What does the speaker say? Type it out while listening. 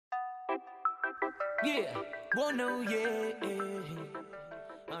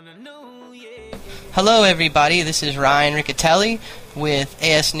Hello everybody, this is Ryan Riccitelli with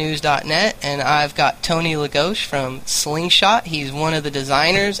asnews.net, and I've got Tony Logosz from Slingshot. He's one of the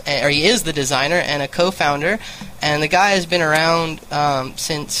designers, or he is the designer and a co-founder, and the guy has been around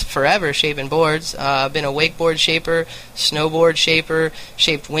since forever shaping boards. Been a wakeboard shaper, snowboard shaper,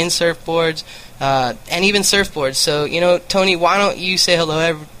 shaped windsurf boards, and even surfboards. So, Tony, why don't you say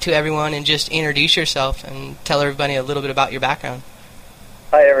hello to everyone and just introduce yourself and tell everybody a little bit about your background.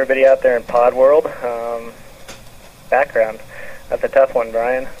 Hi, everybody out there in Pod World. Background. That's a tough one,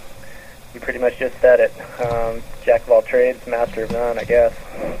 Brian. You pretty much just said it. Jack of all trades, master of none, I guess.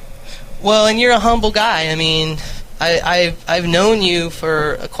 Well, and you're a humble guy. I mean, I've known you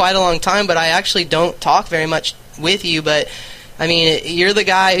for quite a long time, but I actually don't talk very much with you. But I mean, you're the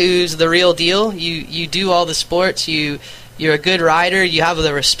guy who's the real deal. You do all the sports. You're a good rider. You have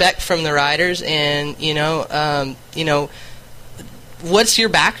the respect from the riders, and what's your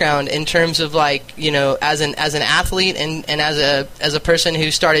background in terms of as an athlete and as a person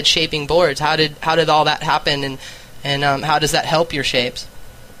who started shaping boards? How did all that happen, and how does that help your shapes?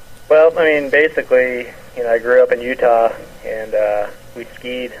 Well, I mean, basically, I grew up in Utah, and we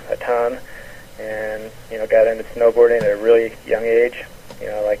skied a ton, and got into snowboarding at a really young age.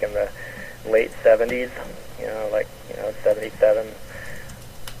 Like in the late 70s, 77.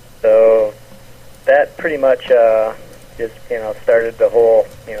 So that pretty much just started the whole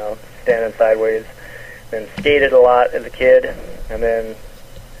standing sideways. Then skated a lot as a kid, and then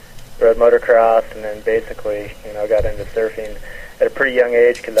rode motocross, and then basically got into surfing at a pretty young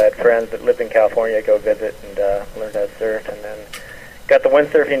age because I had friends that lived in California go visit and learned how to surf, and then got the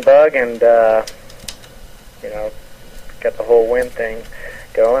windsurfing bug, and got the whole wind thing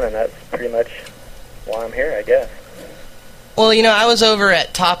going, and that's pretty much why I'm here, I guess. Well, I was over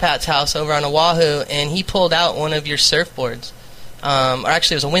at Top Hat's house over on Oahu, and he pulled out one of your surfboards. Or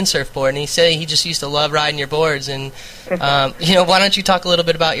actually, it was a windsurf board, and he said he just used to love riding your boards. And, why don't you talk a little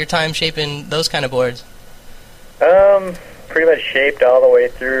bit about your time shaping those kind of boards? Pretty much shaped all the way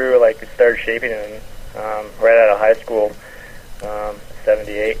through, started shaping them right out of high school,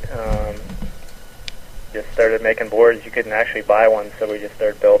 78. Just started making boards. You couldn't actually buy one, so we just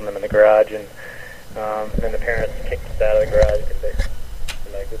started building them in the garage, and then the parents kicked us out of the garage because they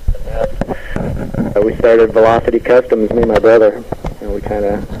were like, this is a mess. We started Velocity Customs, me and my brother. We kind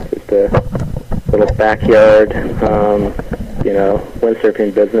of just a little backyard,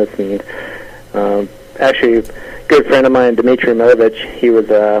 windsurfing business. And actually, a good friend of mine, Dmitry Milovich, he was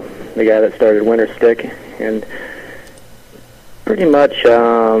the guy that started Winter Stick, and pretty much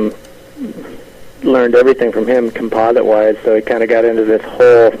learned everything from him composite-wise. So he kind of got into this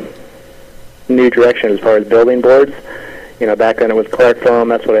whole new direction as far as building boards. Back then it was Clark foam.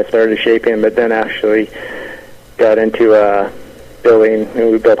 That's what I started shaping, but then actually got into building.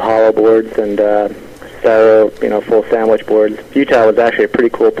 We built hollow boards and full sandwich boards. Utah was actually a pretty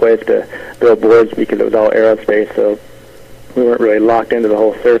cool place to build boards because it was all aerospace, so we weren't really locked into the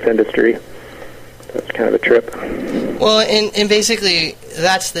whole surf industry. That's kind of a trip. Well, and basically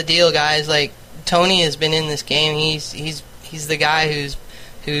that's the deal, guys. Like, Tony has been in this game. He's the guy who's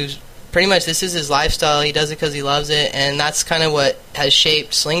pretty much, this is his lifestyle. He does it because he loves it, and that's kind of what has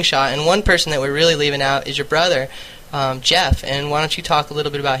shaped Slingshot. And one person that we're really leaving out is your brother, Jeff. And why don't you talk a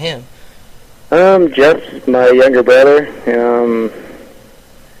little bit about him? Jeff's my younger brother,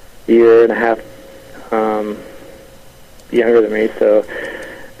 year and a half younger than me. So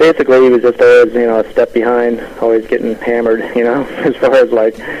basically, he was just always, a step behind, always getting hammered, as far as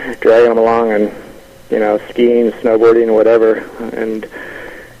dragging him along and skiing, snowboarding, whatever. And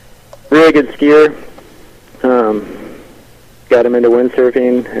really good skier. Got him into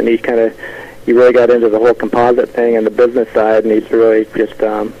windsurfing, and he really got into the whole composite thing and the business side, and he's really just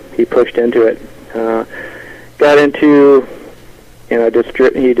he pushed into it. Got into he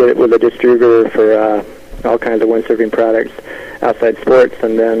did it with a distributor for all kinds of windsurfing products, outside sports,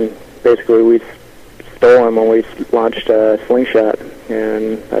 and then basically we stole him when we launched Slingshot,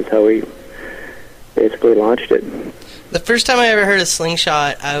 and that's how we basically launched it. The first time I ever heard of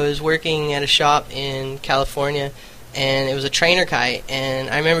Slingshot, I was working at a shop in California, and it was a trainer kite, and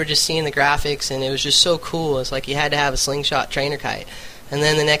I remember just seeing the graphics, and it was just so cool. It's like you had to have a Slingshot trainer kite. And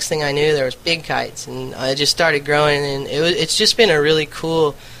then the next thing I knew, there was big kites, and I just started growing, and it's just been a really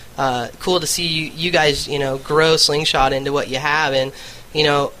cool to see you guys, grow Slingshot into what you have. And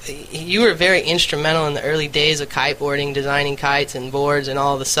you were very instrumental in the early days of kiteboarding, designing kites and boards and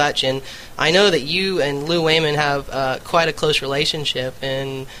all the such. And I know that you and Lou Wayman have quite a close relationship.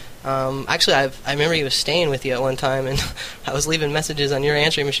 And Actually, I remember he was staying with you at one time, and I was leaving messages on your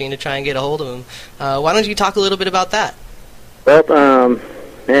answering machine to try and get a hold of him. Why don't you talk a little bit about that? Well,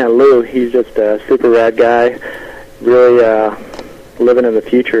 man, Lou, he's just a super rad guy, really living in the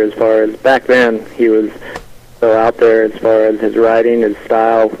future as far as back then. He was so out there as far as his riding, his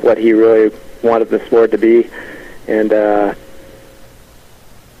style, what he really wanted the sport to be, and it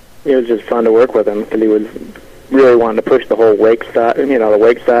was just fun to work with him because he was really wanting to push the whole wake side, the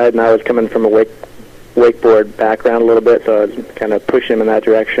wake side, and I was coming from a wakeboard background a little bit, so I was kind of pushing him in that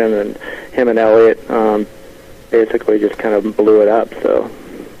direction, and him and Elliot basically just kind of blew it up, so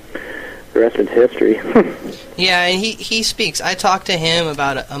the rest is history. Yeah, and he speaks. I talked to him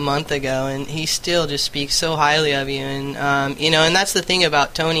about a month ago, and he still just speaks so highly of you, and and that's the thing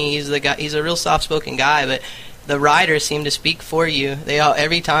about Tony. He's a real soft-spoken guy, but the riders seem to speak for you. They all,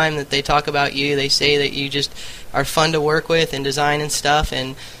 every time that they talk about you, they say that you just are fun to work with and design and stuff,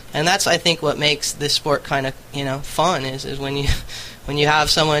 and that's, I think, what makes this sport kind of fun is when you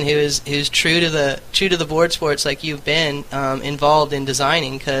have someone who's true to the board sports like you've been involved in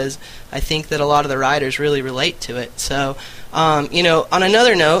designing, because I think that a lot of the riders really relate to it. So on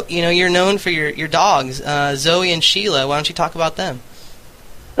another note, you're known for your dogs, Zoe and Sheila. Why don't you talk about them?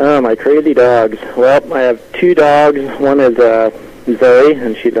 Oh, my crazy dogs. Well, I have two dogs. One is Zoe,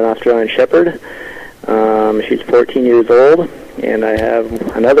 and she's an Australian Shepherd. She's 14 years old, and I have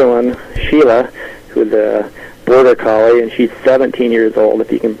another one, Sheila, who's a Border Collie, and she's 17 years old,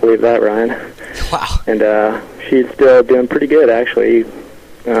 if you can believe that, Ryan. Wow. And she's still doing pretty good, actually.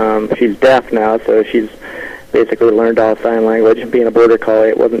 She's deaf now, so she's basically learned all sign language. Being a Border Collie,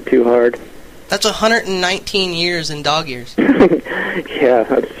 it wasn't too hard. That's 119 years in dog years.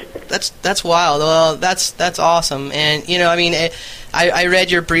 Yeah. That's wild. Well, that's awesome. And I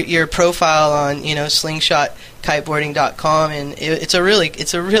read your profile on slingshot.kiteboarding.com, and it's a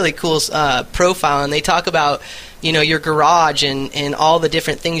really cool profile. And they talk about your garage and all the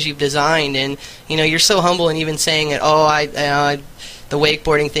different things you've designed. And you're so humble in even saying it. The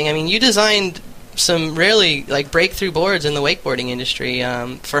wakeboarding thing. I mean, you designed some really breakthrough boards in the wakeboarding industry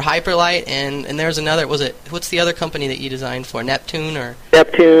for Hyperlight, and there's another. What's the other company that you designed for? Neptune or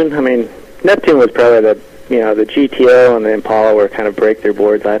Neptune? I mean, Neptune was probably the GTO and the Impala were kind of breakthrough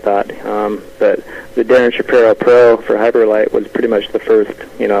boards, I thought. But the Darren Shapiro Pro for Hyperlight was pretty much the first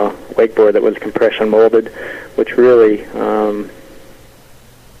wakeboard that was compression molded, which really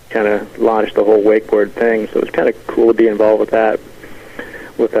kind of launched the whole wakeboard thing. So it was kind of cool to be involved with that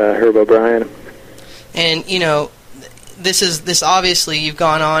with Herb O'Brien. And this obviously you've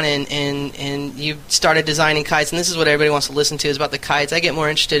gone on and you've started designing kites, and this is what everybody wants to listen to is about the kites. I get more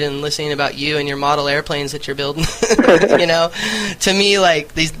interested in listening about you and your model airplanes that you're building. To me,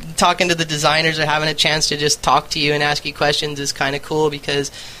 these talking to the designers or having a chance to just talk to you and ask you questions is kind of cool,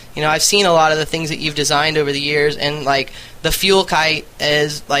 because I've seen a lot of the things that you've designed over the years, and the Fuel Kite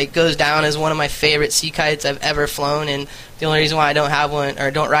goes down as one of my favorite sea kites I've ever flown, and the only reason why I don't have one or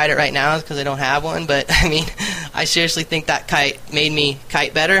don't ride it right now is because I don't have one. But I mean, I seriously think that kite made me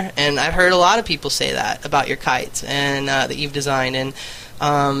kite better, and I've heard a lot of people say that about your kites and that you've designed. And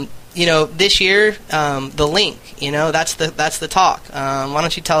this year, the Link, that's the talk. Why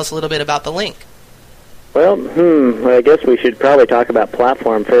don't you tell us a little bit about the Link? Well, I guess we should probably talk about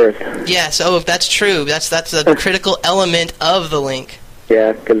platform first. Yes, if that's true, that's a critical element of the Link.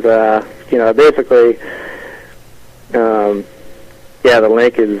 Yeah, because basically, the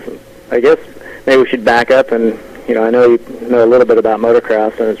Link is. I guess maybe we should back up, and I know you know a little bit about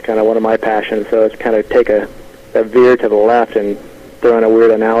motocross, and it's kind of one of my passions. So it's kind of take a veer to the left and throw in a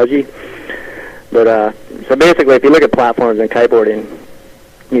weird analogy. But so basically, if you look at platforms in kiteboarding,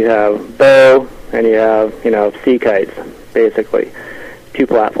 you have bow. And you have, sea kites, basically. Two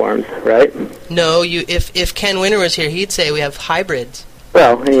platforms, right? No, if Ken Winter was here, he'd say we have hybrids.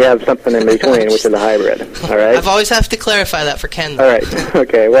 Well, and you have something in between, which is a hybrid, all right? I've always have to clarify that for Ken, though. All right,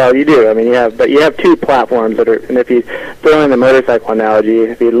 okay, well, you do. I mean, you have two platforms that are, and if you throw in the motorcycle analogy,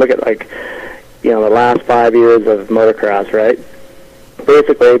 if you look at, the last 5 years of motocross, right?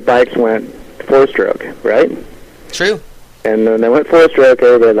 Basically, bikes went four-stroke, right? True. And when they went four-stroke,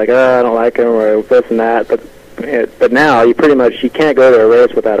 everybody's like, I don't like them, or this and that. But now, you can't go to a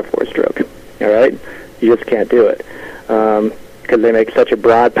race without a four-stroke, all right? You just can't do it. Because they make such a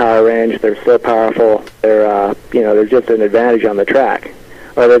broad power range. They're so powerful. They're just an advantage on the track.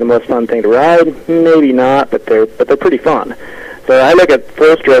 Are they the most fun thing to ride? Maybe not, but they're pretty fun. So I look at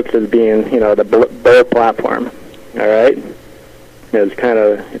four-strokes as being, the bow platform, all right? It's kind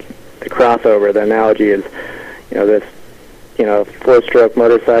of the crossover. The analogy is, four-stroke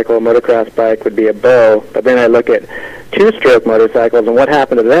motorcycle, motocross bike would be a bow, but then I look at two-stroke motorcycles and what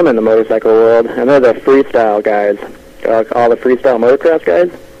happened to them in the motorcycle world, and they're the freestyle guys, all the freestyle motocross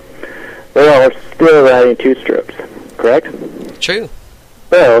guys. They're all still riding two-strokes, correct? True.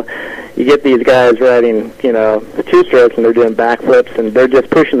 So you get these guys riding, the two-strokes, and they're doing backflips, and they're just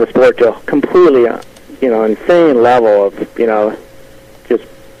pushing the sport to a completely, insane level of, just,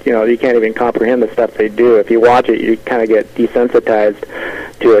 you can't even comprehend the stuff they do. If you watch it, you kind of get desensitized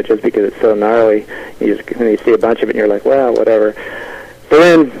to it just because it's so gnarly. And you see a bunch of it, and you're like, well, whatever.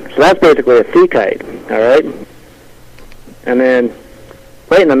 So that's basically a sea kite, all right? And then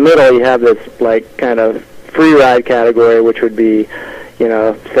right in the middle, you have this, kind of free ride category, which would be,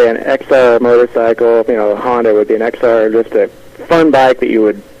 say an XR motorcycle, Honda would be an XR, just a fun bike that you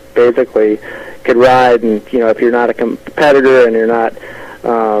would basically could ride, and, if you're not a competitor and you're not,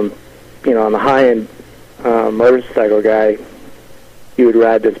 on the high-end motorcycle guy, you would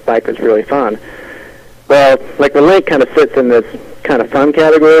ride this bike that's really fun. Well, the Link kind of sits in this kind of fun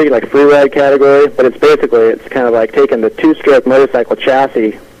category, free ride category, but it's kind of like taking the two-stroke motorcycle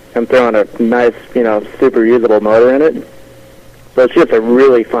chassis and throwing a nice, super usable motor in it. So it's just a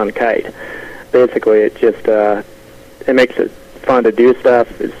really fun kite. Basically, it just it makes it fun to do stuff.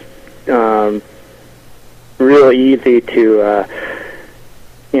 It's real easy to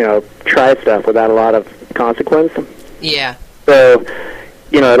try stuff without a lot of consequence. Yeah. So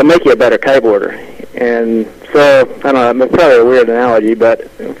it'll make you a better kiteboarder. And so I don't know, it's probably a weird analogy, but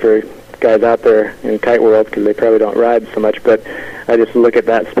for guys out there in kite world, because they probably don't ride so much, but I just look at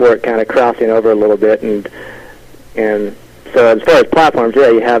that sport kind of crossing over a little bit, and so as far as platforms, yeah,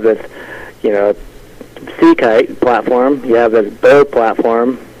 you have this, sea kite platform. You have this bow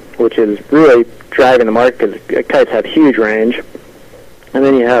platform, which is really driving the market because kites have huge range. And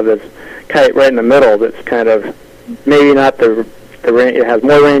then you have this kite right in the middle that's kind of maybe not the range. It has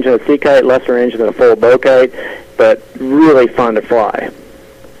more range than a sea kite, less range than a full bow kite, but really fun to fly.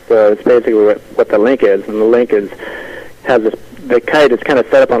 So it's basically what the Link is, and the Link has this. The kite is kind of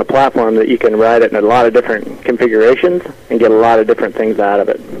set up on a platform that you can ride it in a lot of different configurations and get a lot of different things out of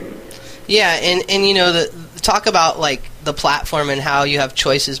it. Yeah, and talk about the platform and how you have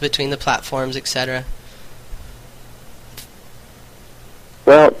choices between the platforms, etc.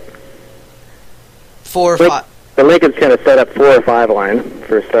 Well, the Link is kind of set up 4 or 5 line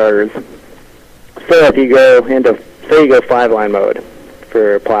for starters. So if you go say you go 5 line mode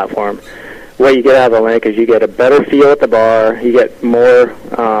for a platform, what you get out of the Link is you get a better feel at the bar. You get more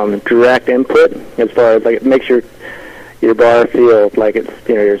direct input as far as it makes your bar feel like it's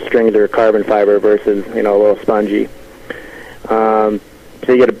your strings are carbon fiber versus a little spongy. So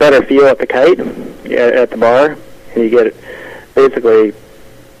you get a better feel at the kite at the bar, and you get basically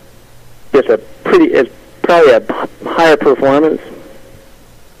just it's probably a higher performance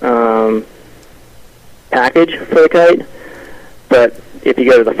package for the kite, but if you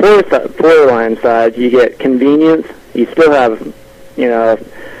go to the four-line side, you get convenience. You still have, a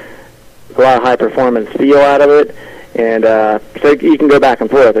lot of high-performance feel out of it, and so you can go back and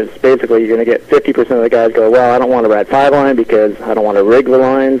forth. It's basically you're going to get 50% of the guys go, well, I don't want to ride 5-line because I don't want to rig the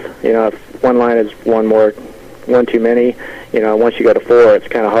lines. If one line is one too many, once you go to 4, it's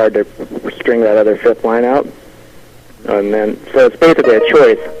kind of hard to string that other 5th line out. And then, so it's basically a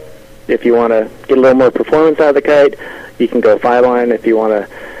choice. If you want to get a little more performance out of the kite, you can go 5-line. If you want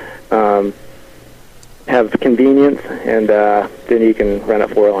to have convenience, and then you can run a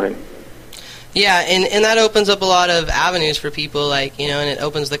 4-line. Yeah, and that opens up a lot of avenues for people, and it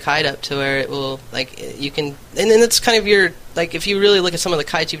opens the kite up to where it will, you can, and then it's kind of your, if you really look at some of the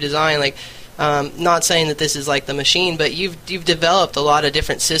kites you've designed, not saying that this is the machine, but you've developed a lot of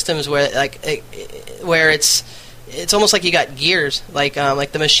different systems where, where it's almost like you got gears, like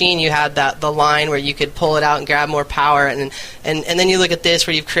the machine. You had the line where you could pull it out and grab more power, and then you look at this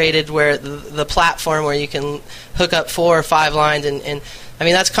where you've created where the platform where you can hook up 4 or 5 lines, and I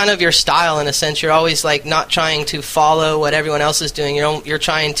mean that's kind of your style in a sense. You're always not trying to follow what everyone else is doing. You're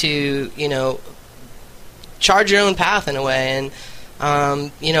trying to charge your own path in a way,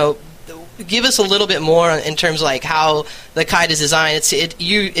 and give us a little bit more in terms of how the kite is designed.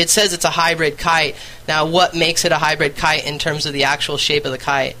 It says it's a hybrid kite. Now, what makes it a hybrid kite in terms of the actual shape of the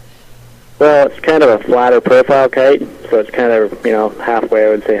kite? Well, it's kind of a flatter profile kite, so it's kind of halfway. I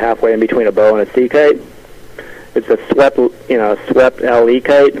would say halfway in between a bow and a sea kite. It's a swept LE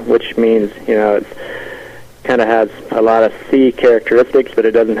kite, which means it's kind of has a lot of sea characteristics, but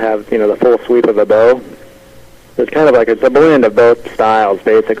it doesn't have the full sweep of a bow. So it's kind of it's a blend of both styles,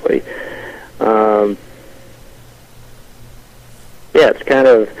 basically. Yeah, it's kind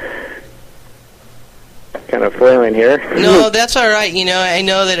of kind of flailing here. No, that's all right. You know, I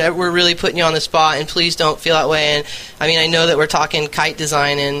know that we're really putting you on the spot, and please don't feel that way. And I mean, I know that we're talking kite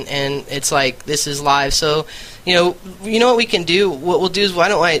design, and it's like this is live. So, you know what we can do. What we'll do is why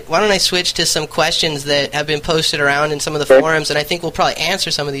don't I switch to some questions that have been posted around in some of the forums, and I think we'll probably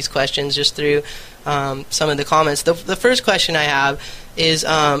answer some of these questions just through some of the comments. The first question I have is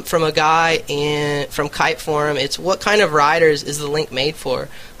from a guy from Kite Forum. It's what kind of riders is the link made for?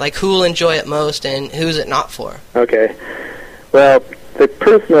 Like, who will enjoy it most, and who's it not for? Okay. Well, the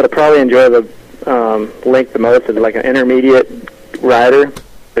person that will probably enjoy the link the most is like an intermediate rider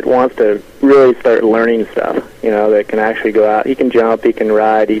that wants to really start learning stuff. You know, that can actually go out. He can jump. He can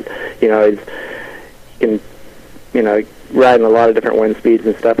ride. He can ride in a lot of different wind speeds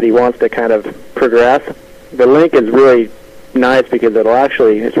and stuff. But he wants to kind of progress. The link is really nice because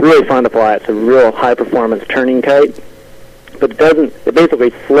it's really fun to fly. It's a real high performance turning kite, but it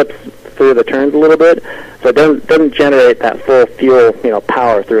basically slips through the turns a little bit, so it doesn't generate that full fuel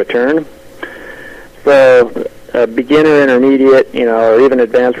power through a turn. So a beginner, intermediate, or even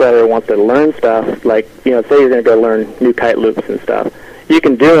advanced rider wants to learn stuff, like say you're going to go learn new kite loops and stuff. You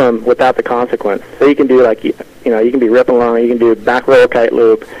can do them without the consequence. So you can do you can be ripping along, you can do back roll kite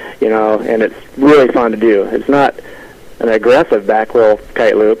loop, and it's really fun to do. It's not an aggressive back roll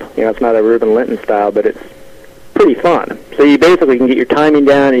kite loop. It's not a Ruben Linton style, but it's pretty fun. So you basically can get your timing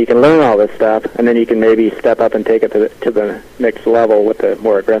down, and you can learn all this stuff, and then you can maybe step up and take it to the next level with a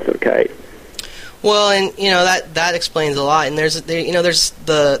more aggressive kite. Well, and that explains a lot. And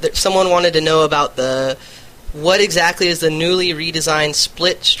someone wanted to know about what exactly is the newly redesigned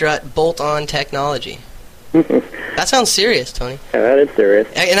split strut bolt-on technology. That sounds serious, Tony. Yeah, that is serious.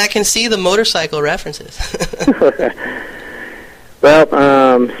 And I can see the motorcycle references. Well,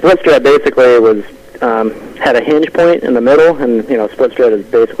 split strut basically had a hinge point in the middle, and split strut is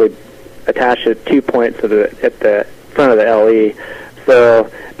basically attached to 2 points at the front of the LE.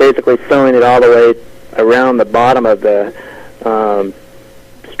 So basically sewing it all the way around the bottom of the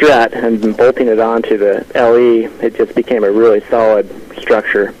strut and bolting it onto the LE, it just became a really solid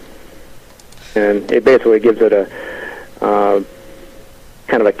structure. And it basically gives it a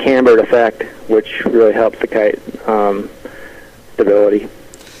kind of a cambered effect, which really helps the kite stability.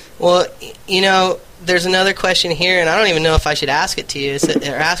 Well, there's another question here, and I don't even know if I should ask it to you.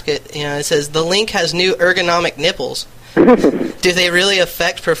 It says, the link has new ergonomic nipples. Do they really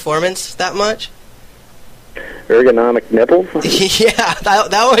affect performance that much? Ergonomic nipples? Yeah,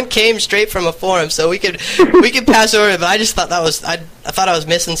 that one came straight from a forum, so we could pass over it. But I just thought I thought I was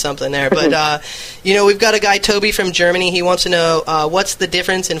missing something there. But we've got a guy, Toby from Germany. He wants to know what's the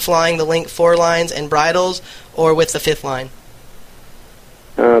difference in flying the link 4 lines and bridles, or with the 5th line.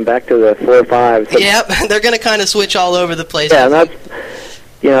 Back to the 4-5. Yep, they're going to kind of switch all over the place. Yeah, and that's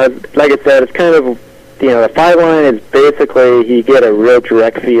like I said, it's kind of the 5 line is basically you get a real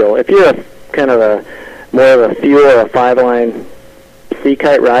direct feel. If you're more of a fuel or a 5 line sea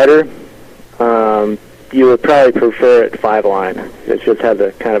kite rider, you would probably prefer it 5 line. It just has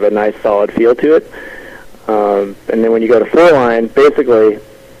a kind of a nice solid feel to it. And then when you go to 4 line, basically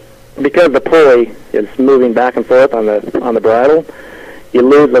because the pulley is moving back and forth on the bridle, you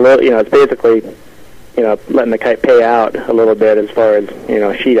lose a little. It's basically letting the kite pay out a little bit as far as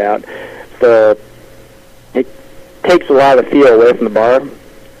sheet out. So it takes a lot of the feel away from the bar,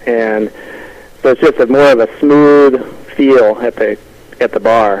 and so it's just more of a smooth feel at the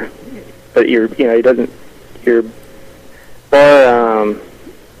bar. But your bar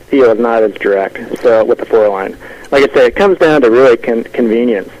feel is not as direct. So with the 4 line, like I said, it comes down to really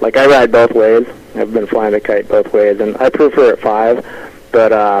convenience. Like I ride both ways. I've been flying the kite both ways, and I prefer it 5.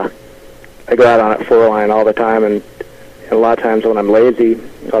 But I go out on it 4 line all the time, and a lot of times when I'm lazy,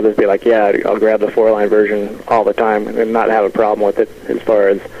 I'll just be like, yeah, I'll grab the 4 line version all the time and not have a problem with it as far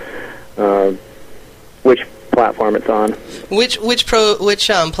as which platform it's on. Which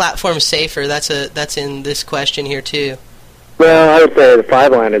platform's safer? That's in this question here too. Well, I would say the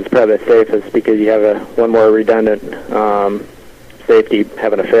 5 line is probably the safest because you have one more redundant safety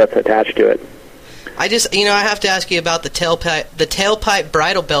having a 5th attached to it. I have to ask you about the tailpipe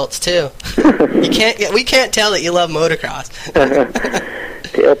bridle belts too. We can't tell that you love motocross.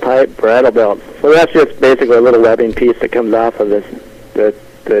 Tailpipe bridle belts. Well, that's just basically a little webbing piece that comes off of the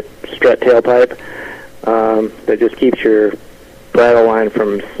strut tailpipe that just keeps your bridle line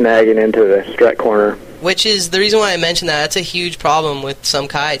from snagging into the strut corner. Which is the reason why I mentioned that. That's a huge problem with some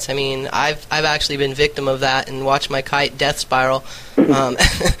kites. I mean, I've actually been victim of that and watched my kite death spiral.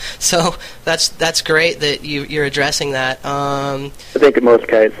 So that's great that you're addressing that. I think most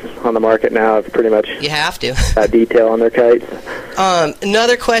kites on the market now have pretty much you have to detail on their kites.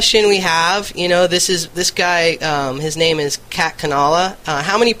 Another question we have, this guy, his name is Cat Canala.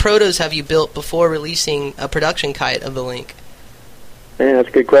 How many protos have you built before releasing a production kite of the Link? Yeah, that's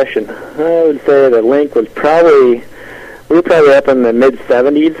a good question. I would say the Link was we were probably up in the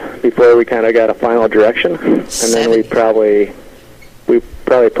mid-70s before we kind of got a final direction, and then we probably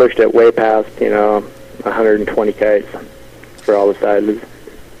pushed it way past 120 kites for all the sizes.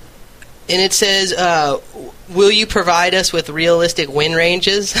 And it says, will you provide us with realistic wind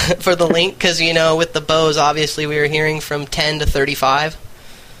ranges for the Link? Because with the bows, obviously we were hearing from 10 to 35.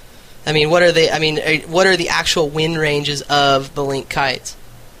 I mean, what are the actual wind ranges of the Link kites?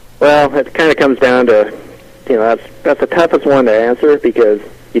 Well, it kind of comes down to, that's the toughest one to answer, because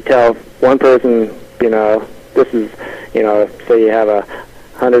you tell one person, this is, say you have a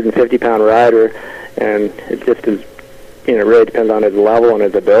 150-pound rider, and it just is, really depends on his level and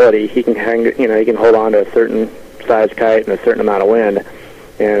his ability. He can he can hold on to a certain size kite and a certain amount of wind,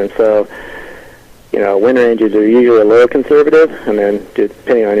 and so, wind ranges are usually a little conservative, and then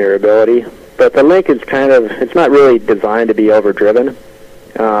depending on your ability. But the Link is it's not really designed to be overdriven.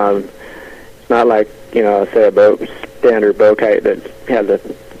 It's not like, say a standard bow kite that has a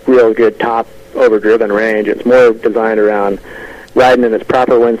real good top overdriven range. It's more designed around riding in its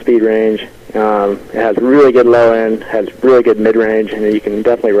proper wind speed range. It has really good low end, has really good mid range, and you can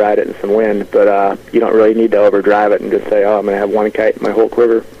definitely ride it in some wind, but you don't really need to overdrive it and just say, I'm going to have one kite in my whole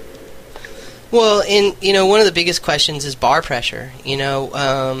quiver. Well, one of the biggest questions is bar pressure.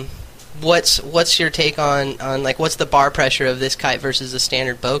 What's your take on what's the bar pressure of this kite versus a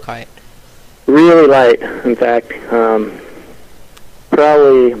standard bow kite? Really light, in fact.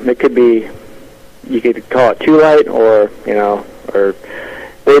 Probably it could be, you could call it too light, or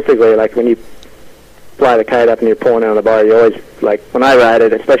basically like when you fly the kite up and you're pulling on the bar, you always, like when I ride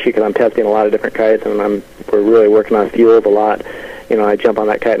it, especially because I'm testing a lot of different kites and we're really working on fuels a lot. I jump on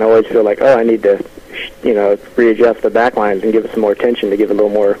that kite and I always feel like, I need to, readjust the back lines and give it some more tension to give it a little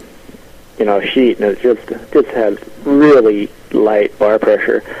more, sheet. And it just has really light bar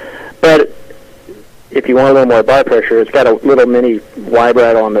pressure. But if you want a little more bar pressure, it's got a little mini Y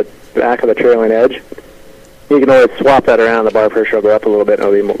bridle on the back of the trailing edge. You can always swap that around. The bar pressure will go up a little bit and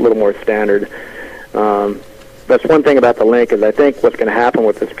it'll be a little more standard. That's one thing about the Link, is I think what's going to happen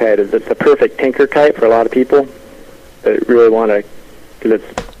with this kite is it's a perfect tinker kite for a lot of people that really want to, because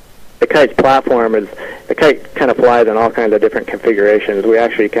the kite's platform is, the kite kind of flies in all kinds of different configurations. We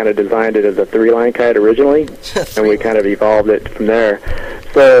actually kind of designed it as a 3-line kite originally, and we kind of evolved it from there.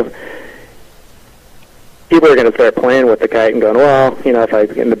 So people are going to start playing with the kite and going, well,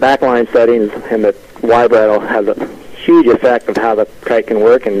 if in the backline settings, and the Y bridle has a huge effect of how the kite can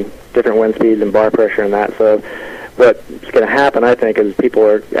work and different wind speeds and bar pressure and that. So what's going to happen, I think, is people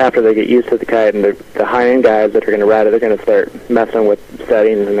are, after they get used to the kite, and the high-end guys that are going to ride it, they're going to start messing with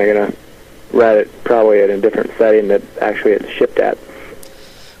settings, and they're going to ride it probably at a different setting that actually it's shipped at.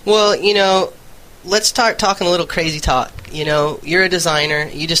 Well, let's start talking a little crazy talk. You're a designer.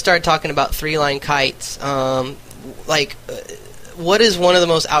 You just started talking about 3-line kites. What is one of the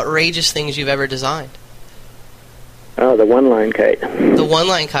most outrageous things you've ever designed? Oh, the 1-line kite. The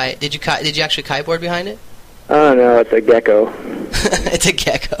 1-line kite. Did you actually kiteboard behind it? Oh, no, it's a gecko. It's a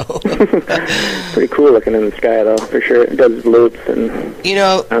gecko. Pretty cool looking in the sky, though, for sure. It does loops and...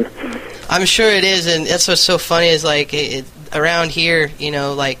 I'm sure it is, and that's what's so funny is, around here,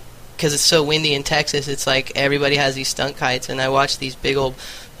 because it's so windy in Texas, it's like everybody has these stunt kites, and I watch these big old,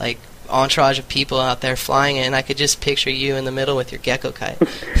 entourage of people out there flying it, and I could just picture you in the middle with your gecko kite.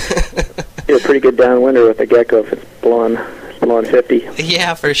 You're a pretty good downwinder with a gecko if it's blowing 50.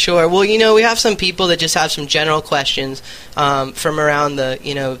 Yeah, for sure. Well, we have some people that just have some general questions from around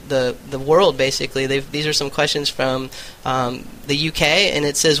the world, basically. These are some questions from the UK, and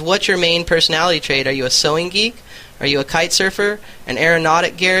it says, what's your main personality trait? Are you a sewing geek? Are you a kite surfer, an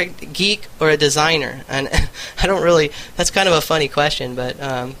aeronautic geek, or a designer? And I don't really, that's kind of a funny question, but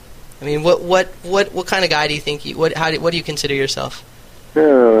what kind of guy do you think what do you consider yourself?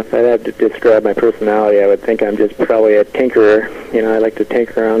 Oh, if I had to describe my personality, I would think I'm just probably a tinkerer. I like to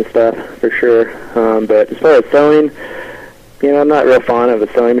tinker around stuff, for sure. But as far as sewing, I'm not real fond of a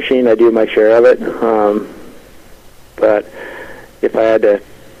sewing machine. I do my share of it. But if I had to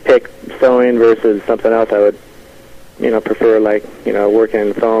pick sewing versus something else, I would, prefer, working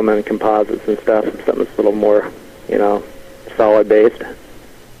in foam and composites and stuff, something that's a little more, solid-based.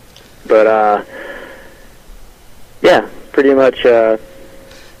 But, Yeah, pretty much.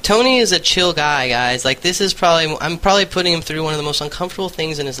 Tony is a chill guy, guys. Like, this is I'm probably putting him through one of the most uncomfortable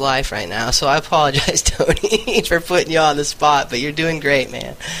things in his life right now, so I apologize, Tony, for putting you on the spot, but you're doing great,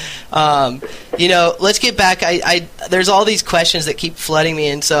 man. Let's get back. There's all these questions that keep flooding me,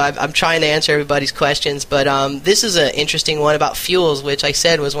 and so I'm trying to answer everybody's questions, but this is an interesting one about fuels, which I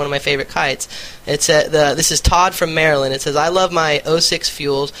said was one of my favorite kites. This is Todd from Maryland. It says, I love my '06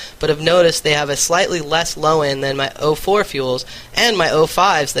 fuels, but have noticed they have a slightly less low end than my '04 fuels and my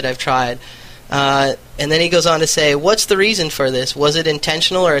 '05s that I've tried. And then he goes on to say, what's the reason for this? Was it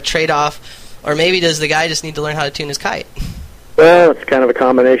intentional or a trade-off? Or maybe does the guy just need to learn how to tune his kite? Well, it's kind of a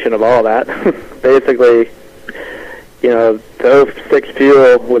combination of all that. Basically, the '06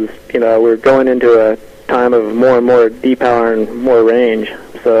 fuel was, we're going into a time of more and more depower and more range.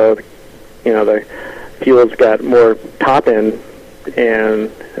 So, the fuels got more top end,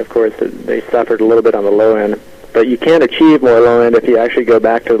 and, of course, they suffered a little bit on the low end. But you can achieve more low end if you actually go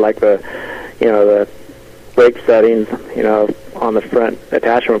back to like the wake settings, on the front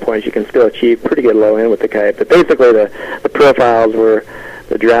attachment points. You can still achieve pretty good low end with the kite. But basically, the profiles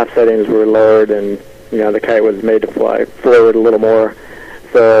the draft settings were lowered, and the kite was made to fly forward a little more.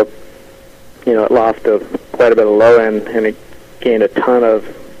 So it lost quite a bit of low end, and it gained a ton of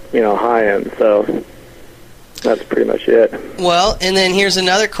high end. So that's pretty much it. Well, and then here's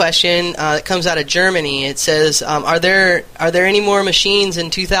another question that comes out of Germany. It says, are there any more machines in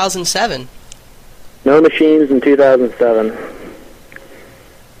 2007? No machines in 2007.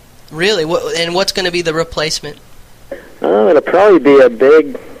 Really? And what's going to be the replacement? It'll probably be a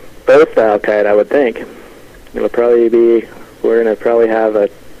big bow-style kite, I would think. It'll probably be, we're going to probably have our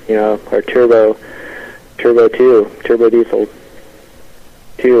turbo diesel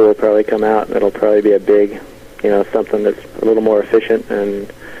 2 will probably come out, and it'll probably be a big, something that's a little more efficient, and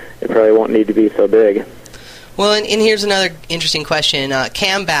it probably won't need to be so big. Well, and here's another interesting question.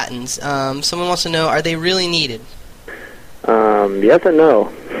 Cam battens. Someone wants to know, are they really needed? Yes and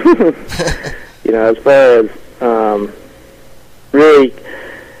no. As far as really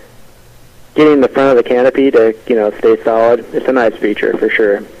getting the front of the canopy to, stay solid, it's a nice feature for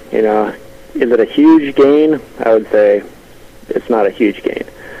sure. Is it a huge gain? I would say it's not a huge gain.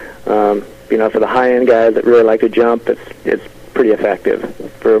 For the high-end guys that really like to jump, it's pretty effective.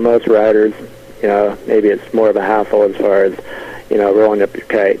 For most riders, maybe it's more of a hassle as far as, rolling up your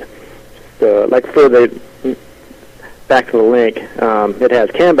kite. So, like for back to the link, it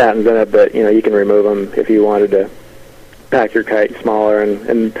has cam battens in it, but, you can remove them if you wanted to pack your kite smaller.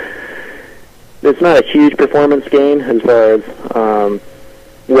 And it's not a huge performance gain as far as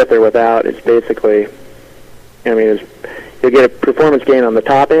with or without. It's basically, you'll get a performance gain on the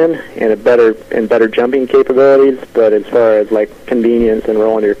top end and better jumping capabilities, but as far as like convenience and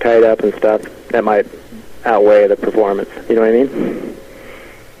rolling your kite up and stuff, that might outweigh the performance. You know what I mean?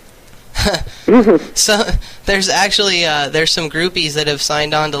 So there's actually there's some groupies that have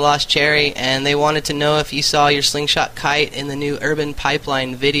signed on to Lost Cherry, and they wanted to know if you saw your Slingshot kite in the new Urban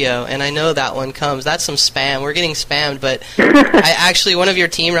Pipeline video. And I know that one comes. That's some spam. We're getting spammed, but one of your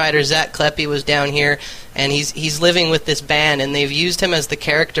team riders, Zach Kleppe, was down here, and he's living with this band, and they've used him as the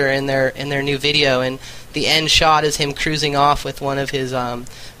character in their new video. And the end shot is him cruising off with one of his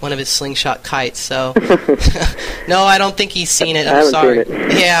Slingshot kites. So no, I don't think he's seen it. I'm sorry. Seen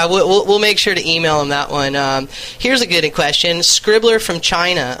it. Yeah, we'll make sure to email him that one. Here's a good question. Scribbler from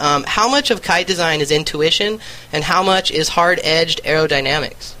China. How much of kite design is intuition, and how much is hard-edged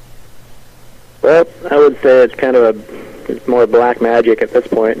aerodynamics? Well, I would say it's more black magic at this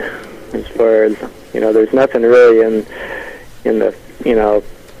point. As far as there's nothing really in the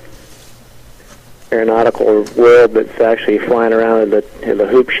aeronautical world that's actually flying around in the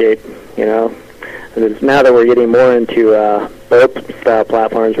hoop shape. And now that we're getting more into boat-style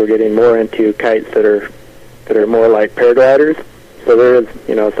platforms, we're getting more into kites that are more like paragliders. So there is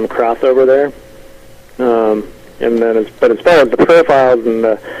some crossover there. But as far as the profiles and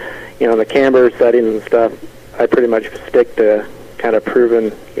the camber settings and stuff, I pretty much stick to kind of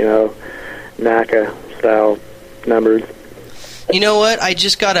proven NACA style numbers. You know what? I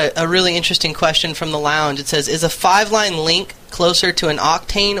just got a really interesting question from the lounge. It says, is a 5-line link closer to an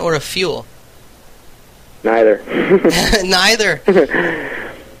octane or a fuel? Neither. Neither.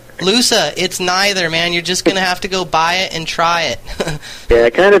 Lusa, it's neither, man. You're just going to have to go buy it and try it. Yeah,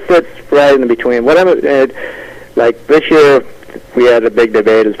 it kind of sits right in between. Like this year, we had a big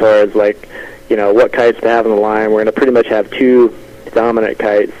debate as far as what kites to have on the line. We're going to pretty much have 2 dominant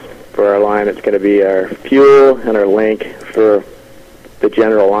kites for our line. It's going to be our fuel and our link for the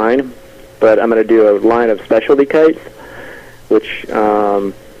general line. But I'm going to do a line of specialty kites, which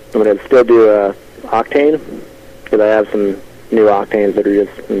I'm going to still do a octane because I have some new octanes that are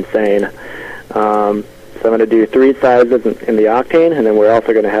just insane. So I'm going to do 3 sizes in the octane, and then we're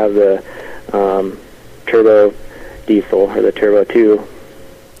also going to have the turbo diesel, or the turbo 2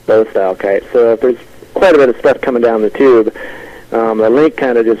 bow style kite. So there's quite a bit of stuff coming down the tube. The link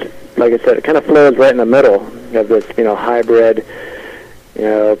kind of just, like I said, it kind of flows right in the middle of this, hybrid,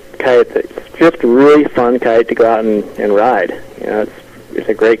 kite that's just a really fun kite to go out and ride. It's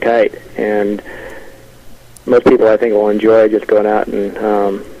a great kite, and most people, I think, will enjoy just going out and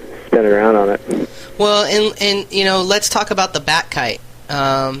spinning around on it. Well, and let's talk about the bat kite.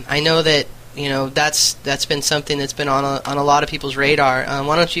 I know that that's been something that's been on a lot of people's radar.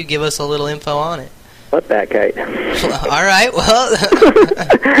 Why don't you give us a little info on it? What bat kite? All right. Well,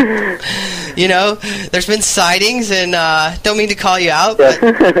 there's been sightings, and don't mean to call you out, but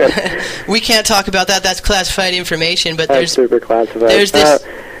we can't talk about that. That's classified information. But that's super classified. There's this.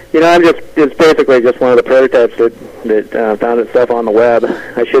 It's basically just one of the prototypes that found itself on the web.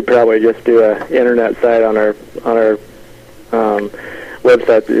 I should probably just do an internet site on our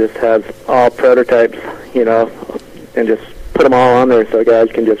website that just has all prototypes, and just put them all on there so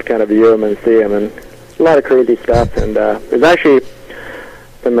guys can just kind of view them and see them. And a lot of crazy stuff, and there's actually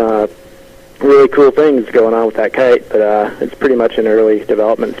some really cool things going on with that kite, but it's pretty much in early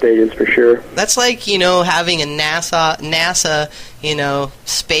development stages for sure. That's like, having a NASA,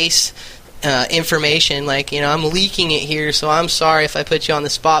 space information. Like, I'm leaking it here, so I'm sorry if I put you on the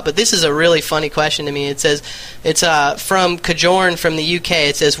spot, but this is a really funny question to me. It says, it's from Kajorn from the UK.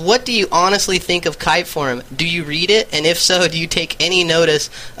 It says, what do you honestly think of kite form? Do you read it? And if so, do you take any notice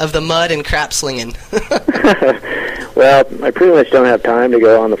of the mud and crap slinging? Well, I pretty much don't have time to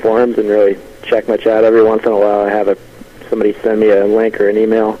go on the forums and really check much out. Every once in a while I have somebody send me a link or an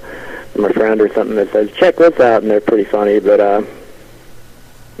email from a friend or something that says, check this out, and they're pretty funny, but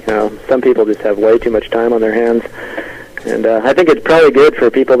some people just have way too much time on their hands, and I think it's probably good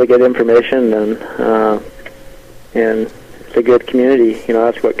for people to get information, and it's a good community.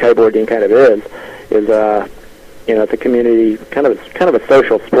 That's what kiteboarding kind of is it's a community, kind of a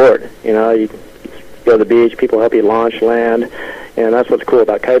social sport. You go to the beach, people help you launch, land, and that's what's cool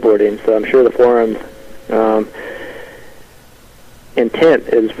about kiteboarding. So I'm sure the forum's intent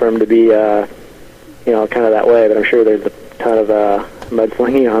is for them to be kind of that way, but I'm sure there's a ton of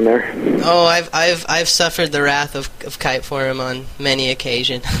mudslinging on there. Oh, I've suffered the wrath of kite forum on many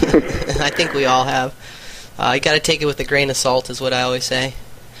occasions. I think we all have. You got to take it with a grain of salt, is what I always say.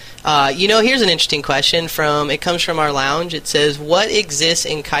 Here's an interesting question it comes from our lounge. It says, what exists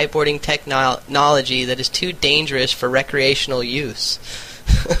in kiteboarding technology that is too dangerous for recreational use?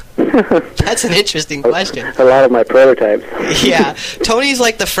 That's an interesting question. A lot of my prototypes. Yeah. Tony's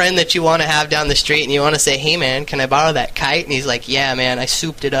like the friend that you want to have down the street, and you want to say, hey, man, can I borrow that kite? And he's like, yeah, man, I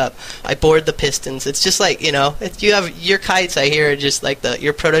souped it up. I bored the pistons. It's just like, you have your kites, I hear, are just like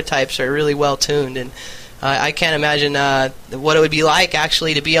your prototypes are really well tuned, and I can't imagine what it would be like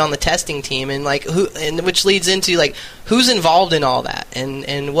actually to be on the testing team, and which leads into like who's involved in all that,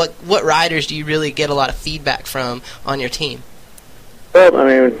 and what riders do you really get a lot of feedback from on your team? Well,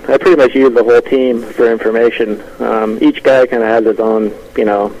 I pretty much use the whole team for information. Each guy kind of has his own,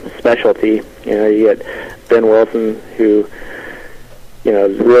 specialty. You get Ben Wilson, who,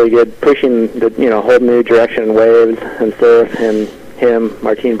 is really good pushing the, whole new direction in waves and surf, and him,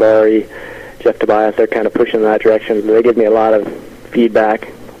 Martin Bari, Jeff Tobias, they're kind of pushing in that direction. They give me a lot of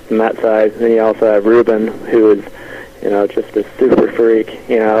feedback from that side. And then you also have Ruben, who is, just a super freak,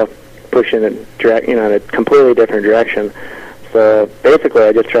 pushing in a completely different direction. So basically,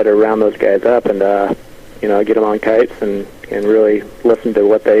 I just try to round those guys up and, get them on kites and really listen to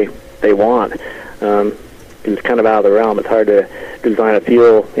what they want. It's kind of out of the realm. It's hard to design a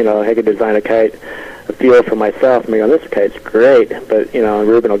fuel. I could design a feel for myself. This kite's great, but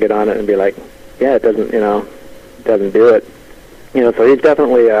Ruben will get on it and be like, yeah, it doesn't do it. So he's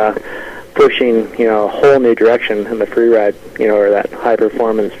definitely pushing a whole new direction in the freeride, or that high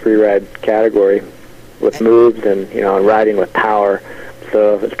performance freeride category with moves and and riding with power.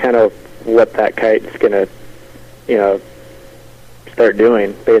 So it's kind of what that kite's gonna start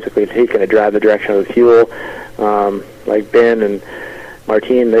doing. Basically, he's gonna drive the direction of the fuel. Like Ben and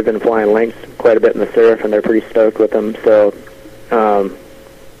Martine, they've been flying lengths quite a bit in the surf, and they're pretty stoked with them. So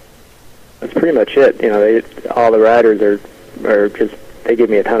that's pretty much it. All the riders are just, they give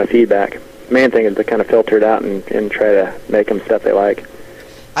me a ton of feedback. The main thing is to kind of filter it out and try to make them stuff they like.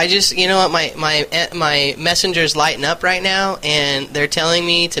 I just, my messenger's lighting up right now, and they're telling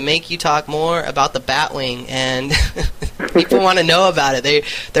me to make you talk more about the Batwing, and people want to know about it.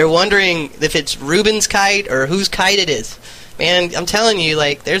 They're wondering if it's Ruben's kite or whose kite it is. Man, I'm telling you,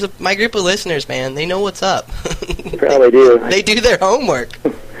 like, there's my group of listeners, man. They know what's up. Probably do. They do their homework.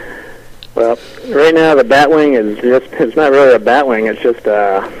 Well, right now the Batwing it's not really a Batwing. It's just,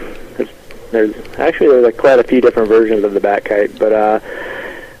 there's like quite a few different versions of the Bat Kite. But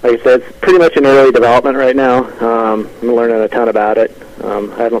like I said, it's pretty much in early development right now. I'm learning a ton about it.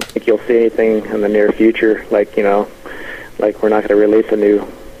 I don't think you'll see anything in the near future, like, like we're not going to release a new,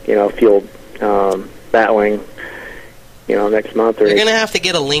 fueled Batwing, next month. Or you're going to have to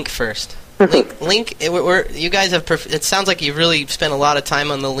get a link first. Link. You guys have. It sounds like you've really spent a lot of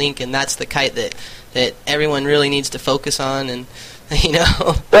time on the Link, and that's the kite that everyone really needs to focus on. And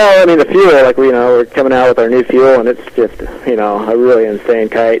Well, I mean, the fuel, like we're coming out with our new fuel, and it's just a really insane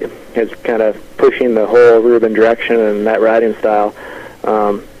kite. It's kind of pushing the whole Reuben direction and that riding style.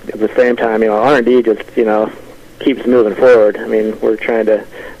 At the same time, R&D just keeps moving forward. I mean, we're trying to.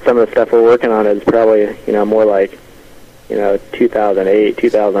 Some of the stuff we're working on is probably more like 2008,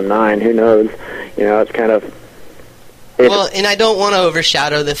 2009, who knows? It's kind of... Well, and I don't want to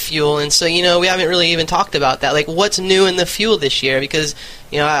overshadow the fuel, and so, we haven't really even talked about that. Like, what's new in the fuel this year? Because,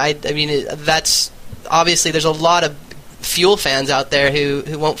 I mean, that's... Obviously, there's a lot of fuel fans out there who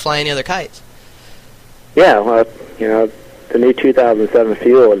won't fly any other kites. Yeah, well, the new 2007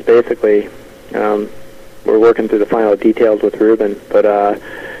 fuel is basically... we're working through the final details with Reuben, but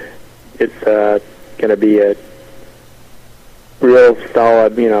it's going to be a real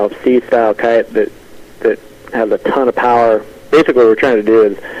solid, C-style kite that has a ton of power. Basically, what we're trying to do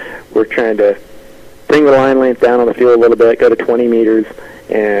is we're trying to bring the line length down on the fuel a little bit, go to 20 meters,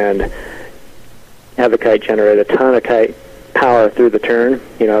 and have the kite generate a ton of kite power through the turn.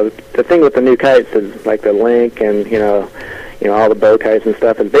 The thing with the new kites is like the Link and all the bow kites and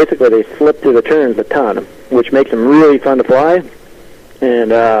stuff is basically they slip through the turns a ton, which makes them really fun to fly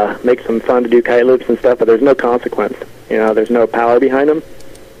and makes them fun to do kite loops and stuff. But there's no consequence. There's no power behind them,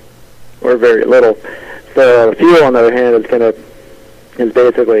 or very little. So the fuel, on the other hand, is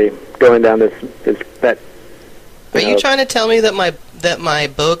basically going down that. Are you trying to tell me that my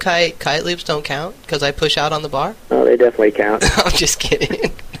bow kite loops don't count because I push out on the bar? Oh, they definitely count. I'm just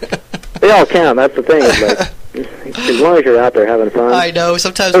kidding. They all count. That's the thing. As long as you're out there having fun. I know.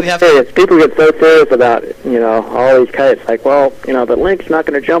 Sometimes we have serious. People get so serious about all these kites. Like, well, the Link's not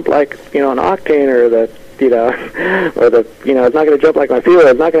going to jump like an Octane or the or the it's not going to jump like my fuel.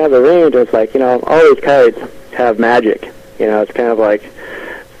 It's not going to have the range. And it's like all these kites have magic. It's kind of like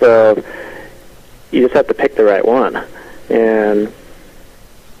so. You just have to pick the right one, and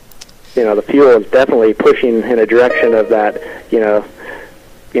the fuel is definitely pushing in a direction of that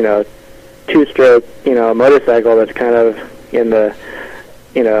two-stroke motorcycle that's kind of in the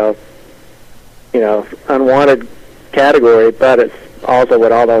unwanted category, but it's also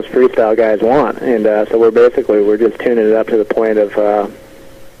what all those freestyle guys want, and so we're just tuning it up to the point of that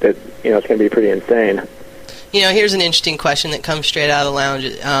it's going to be pretty insane. Here's an interesting question that comes straight out of the lounge.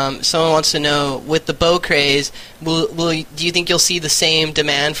 Someone wants to know, with the bow craze, do you think you'll see the same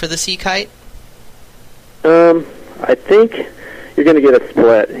demand for the Sea Kite? I think you're going to get a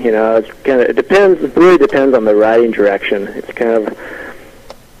split. It depends. It really depends on the riding direction. It's kind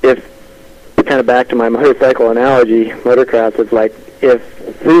of back to my motorcycle analogy. Motocross is like if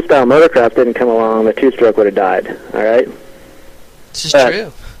freestyle motocross didn't come along, the two-stroke would have died. All right. This is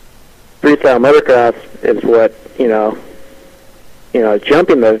true. Freestyle motocross is what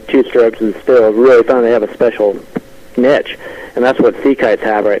jumping the two strokes is still really fun. They have a special niche, and that's what sea kites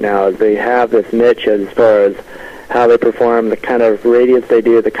have right now. Is they have this niche as far as how they perform, the kind of radius they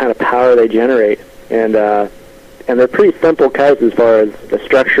do, the kind of power they generate, and they're pretty simple kites as far as the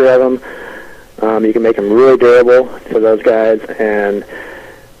structure of them. You can make them really durable for those guys, and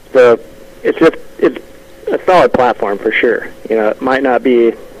so it's a solid platform for sure. It might not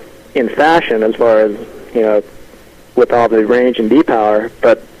be in fashion as far as with all the range and D-power,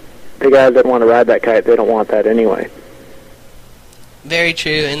 but the guys that want to ride that kite, they don't want that anyway. Very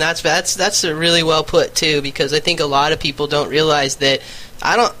true, and that's really well put too, because I think a lot of people don't realize that.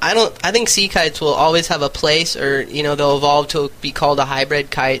 I think sea kites will always have a place, or they'll evolve to be called a hybrid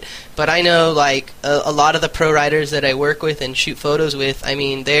kite. But I know like a lot of the pro riders that I work with and shoot photos with,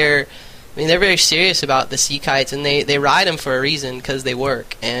 they're very serious about the sea kites, and they ride them for a reason, because they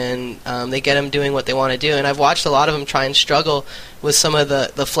work, and they get them doing what they want to do. And I've watched a lot of them try and struggle with some of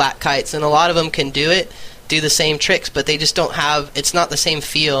the flat kites, and a lot of them can do the same tricks, but they just don't have, it's not the same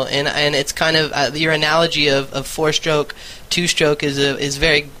feel, and it's kind of, your analogy of four-stroke, two-stroke is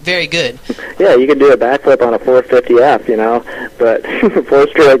very, very good. Yeah, you can do a backflip on a 450F, but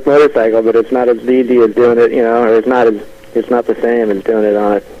four-stroke motorcycle, but it's not as easy as doing it, or it's not the same as doing it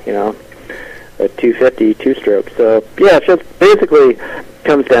on a 250 two-stroke. So yeah, it just basically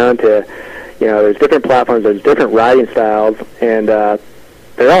comes down to, there's different platforms, there's different riding styles, and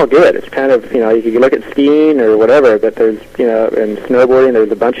they're all good. It's kind of, you can look at skiing or whatever, but there's, and snowboarding,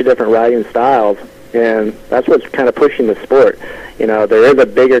 there's a bunch of different riding styles, and that's what's kind of pushing the sport. There is a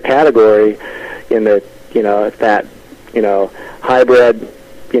bigger category in the, that, hybrid,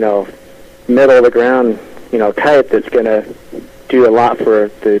 middle of the ground, kite that's going to do a lot for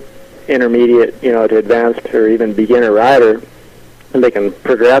the intermediate, to advanced or even beginner rider, and they can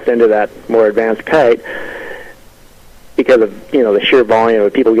progress into that more advanced kite because of, the sheer volume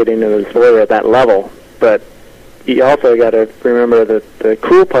of people getting into the sport at that level. But you also got to remember that the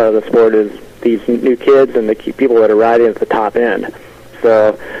cool part of the sport is these new kids and the people that are riding at the top end.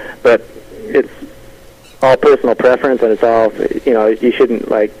 So, but it's all personal preference, and it's all, you shouldn't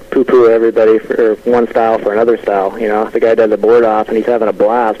poo-poo everybody for one style for another style. If the guy does a board off and he's having a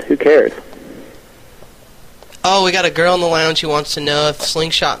blast, who cares? Oh, we got a girl in the lounge who wants to know if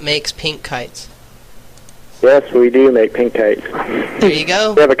Slingshot makes pink kites. Yes, we do make pink kites. There you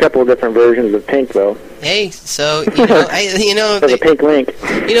go. We have a couple of different versions of pink, though. Hey, so, There's a pink link.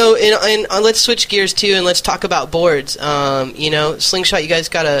 And let's switch gears, too, and let's talk about boards. Slingshot, you guys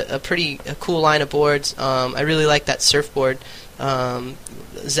got a cool line of boards. I really like that surfboard.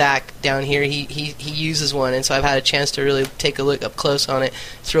 Zach down here, he uses one, and so I've had a chance to really take a look up close on it.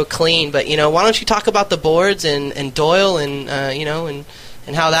 It's real clean, but, why don't you talk about the boards and Doyle and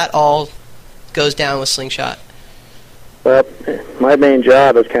how that all goes down with Slingshot? Well, my main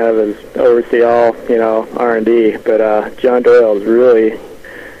job is kind of oversee all, R&D, but John Doyle is really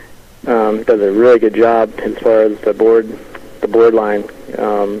does a really good job as far as the board line.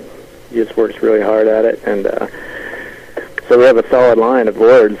 He just works really hard at it, and so we have a solid line of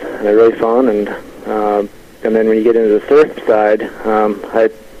boards, and they're really fun. And then when you get into the surf side, I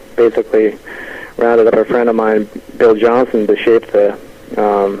basically rounded up a friend of mine, Bill Johnson, to shape the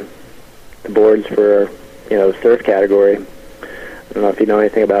boards for the surf category. I don't know if you know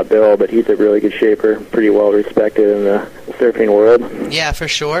anything about Bill, but he's a really good shaper, pretty well respected in the surfing world. Yeah, for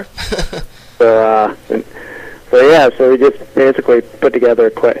sure. So we just basically put together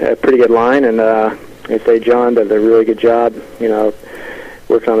a pretty good line, and I say John does a really good job,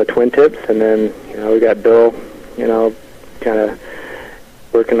 works on the twin tips, and then, we got Bill, kind of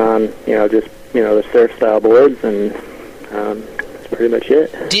working on, the surf style boards, and pretty much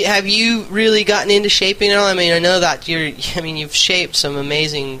it. Have you really gotten into shaping at all? I mean, I know that you've shaped some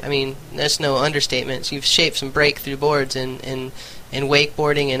amazing, that's no understatement. You've shaped some breakthrough boards in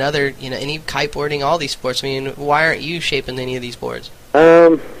wakeboarding and other, any kiteboarding, all these sports. Why aren't you shaping any of these boards?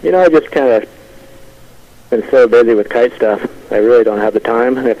 I just kind of been so busy with kite stuff, I really don't have the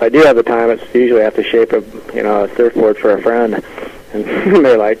time. And if I do have the time, it's usually I have to shape a surfboard for a friend. And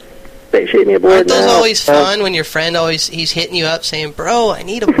they're like, they shape me a board. Aren't those always fun when your friend he's hitting you up saying, "Bro, I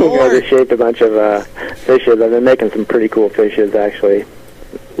need a board." I just shaped a bunch of fishes. I've been making some pretty cool fishes, actually.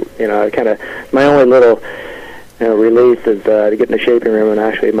 My only little release is to get in the shaping room and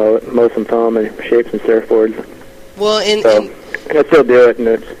actually mow some foam and shape some surfboards. Well, I still do it,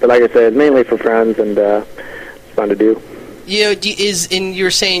 but like I said, it's mainly for friends, and it's fun to do. You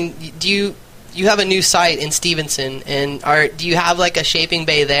were saying, you have a new site in Stevenson, and do you have a shaping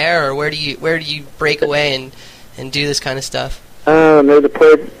bay there, or where do you break away and do this kind of stuff? There's a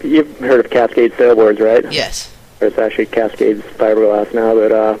place, you've heard of Cascade Sailboards, right? Yes. It's actually Cascade's fiberglass now,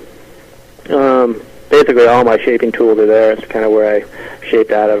 but basically all my shaping tools are there. It's kind of where I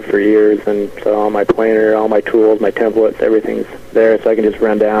shaped out of for years, and so all my planer, all my tools, my templates, everything's there, so I can just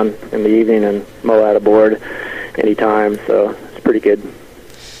run down in the evening and mow out a board anytime, so it's a pretty good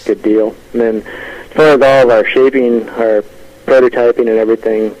deal. And then as far as all of our shaping, our prototyping and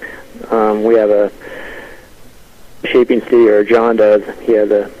everything, we have a shaping studio, or John does. He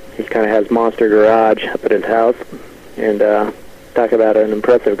kind of has Monster Garage up at his house, and talk about an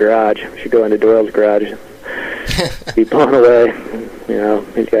impressive garage. You should go into Doyle's garage. Be blown away.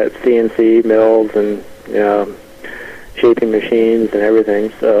 He's got CNC mills and shaping machines and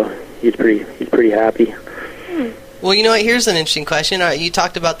everything. So he's pretty happy. Well, here's an interesting question. You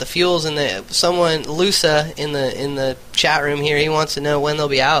talked about the fuels, and someone, Lusa, in the chat room here, he wants to know when they'll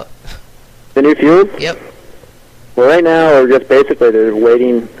be out. The new fuels? Yep. Well, right now we're just basically they're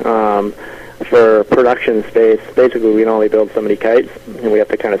waiting for production space. Basically, we can only build so many kites, and we have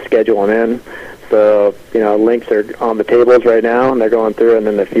to kind of schedule them in. So, links are on the tables right now, and they're going through, and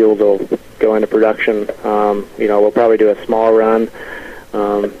then the fuels will go into production. We'll probably do a small run.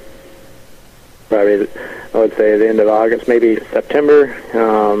 Probably, I would say, the end of August, maybe September,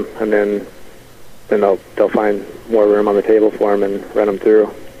 and then they'll find more room on the table for them and run them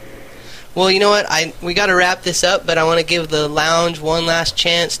through. Well, you know what? We got to wrap this up, but I want to give the lounge one last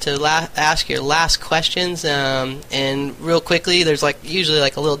chance to ask your last questions. And real quickly, there's usually a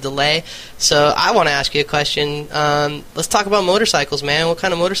little delay, so I want to ask you a question. Let's talk about motorcycles, man. What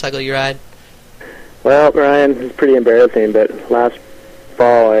kind of motorcycle you ride? Well, Ryan, it's pretty embarrassing, but last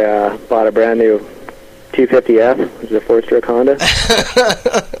fall I bought a brand new 250F, which is a 4-stroke Honda,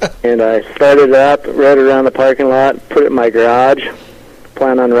 and I started it up, rode it around the parking lot, put it in my garage.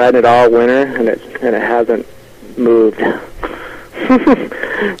 Plan on riding it all winter, and it hasn't moved.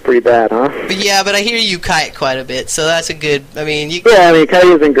 Pretty bad, huh? But I hear you kite quite a bit, so that's a good. Kiting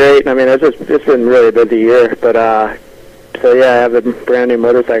isn't great. It's been really a busy year, but I have a brand new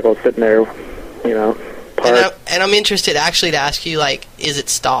motorcycle sitting there, parked. And I'm interested actually to ask you, is it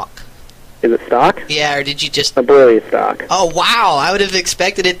stock? Is it stock? Yeah, or did you just... A boilie stock. Oh, wow. I would have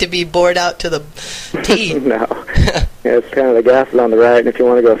expected it to be bored out to the T. No. It's kind of the gas is on the right, and if you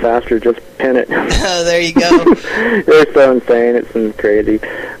want to go faster, just pin it. Oh, there you go. They're so insane. It's crazy.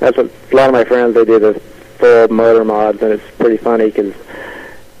 That's what a lot of my friends, they do the full motor mods, and it's pretty funny because,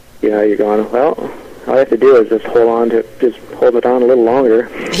 you're going, well, all you have to do is just hold it on a little longer.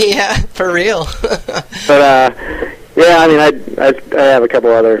 Yeah, for real. But, I have a couple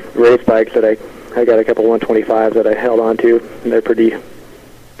other race bikes that I got a couple 125s that I held on to, and they're pretty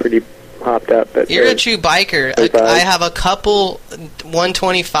hopped up. But you're a true biker. I have a couple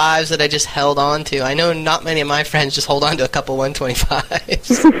 125s that I just held on to. I know not many of my friends just hold on to a couple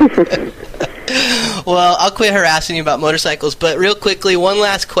 125s. Well, I'll quit harassing you about motorcycles, but real quickly, one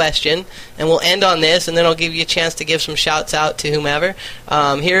last question, and we'll end on this, and then I'll give you a chance to give some shouts out to whomever.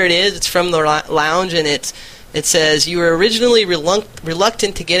 Here it is. It's from the lounge, and it says, you were originally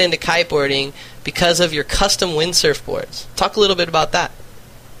reluctant to get into kiteboarding because of your custom windsurf boards. Talk a little bit about that.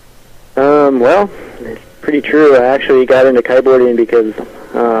 Well, it's pretty true. I actually got into kiteboarding because,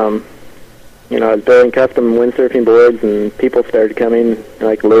 I was building custom windsurfing boards, and people started coming,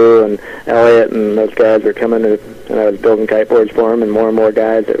 like Lou and Elliot, and those guys were coming, and I was building kiteboards for them, and more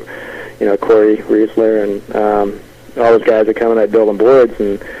guys that, Corey Riesler, and all those guys are coming, I'd build them boards,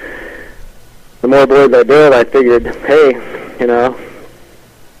 and the more boards I built, I figured, hey,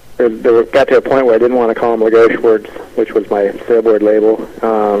 there got to a point where I didn't want to call them Logosz boards, which was my sailboard label,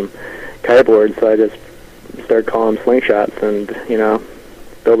 kiteboards, so I just started calling them Slingshots, and,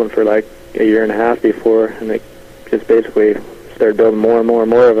 build them for like a year and a half before, and they just basically started building more and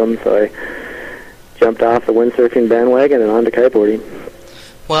more of them, so I jumped off the windsurfing bandwagon and onto kiteboarding.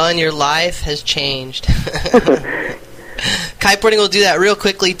 Well, and your life has changed. Kiteboarding will do that real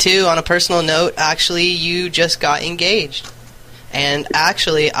quickly, too. On a personal note, actually, you just got engaged. And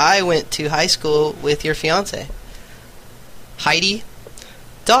actually, I went to high school with your fiancée, Heidi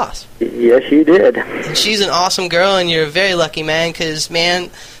Doss. Yes, you did. And she's an awesome girl, and you're a very lucky man, because, man,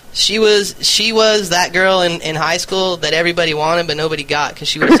 she was that girl in high school that everybody wanted but nobody got, because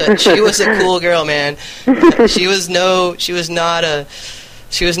she was a cool girl, man. She was not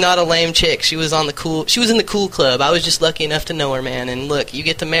a lame chick. She was in the cool club. I was just lucky enough to know her, man. And look, you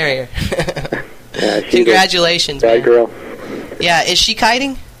get to marry her. Yeah, congratulations, man. Bad girl. Yeah, is she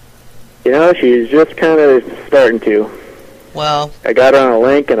kiting? She's just kind of starting to. Well, I got her on a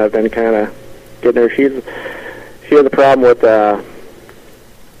link, and I've been kind of getting her. She has a problem with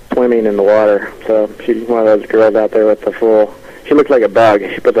swimming in the water, so she's one of those girls out there with the full. She looks like a bug.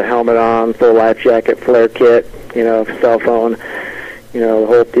 She puts a helmet on, full life jacket, flare kit, cell phone. The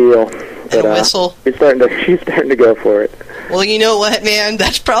whole deal. But, and a whistle. She's starting to go for it. Well, you know what, man?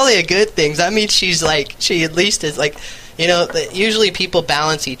 That's probably a good thing. That means she at least is usually people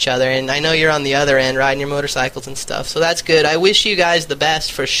balance each other, and I know you're on the other end riding your motorcycles and stuff, so that's good. I wish you guys the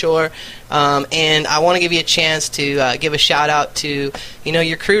best for sure, and I want to give you a chance to give a shout out to,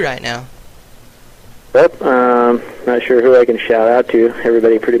 your crew right now. Yep, not sure who I can shout out to.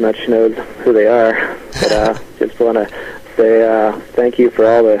 Everybody pretty much knows who they are, but just want to say thank you for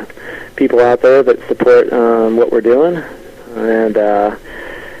all the people out there that support what we're doing, and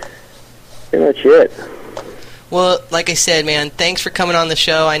pretty much it. Well, like I said, man, thanks for coming on the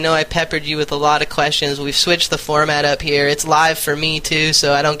show. I know I peppered you with a lot of questions. We've switched the format up here. It's live for me too,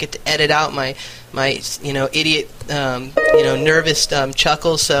 so I don't get to edit out my idiot nervous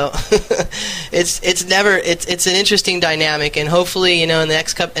chuckles. So it's an interesting dynamic, and hopefully in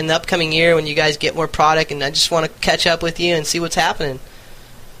the upcoming year when you guys get more product, and I just want to catch up with you and see what's happening.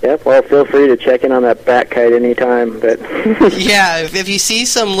 Yep, well, feel free to check in on that bat kite anytime. But yeah, if you see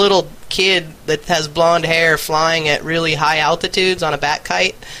some little kid that has blonde hair flying at really high altitudes on a bat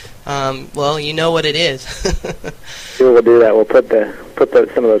kite, well, you know what it is. Sure, we'll do that. We'll put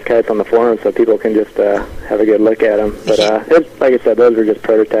some of those kites on the forum so people can just have a good look at them. But like I said, those are just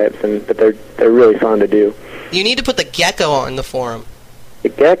prototypes, but they're really fun to do. You need to put the gecko on the forum. The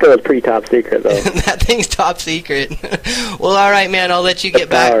gecko is pretty top secret, though. That thing's top secret. Well, all right, man. I'll let you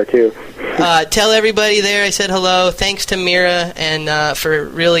get back. Power too. Tell everybody there I said hello. Thanks to Mira and for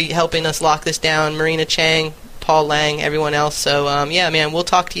really helping us lock this down. Marina Chang, Paul Lang, everyone else. So, yeah, man, we'll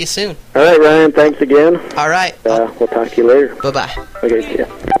talk to you soon. All right, Ryan. Thanks again. All right. We'll talk to you later. Bye-bye. Okay, see ya.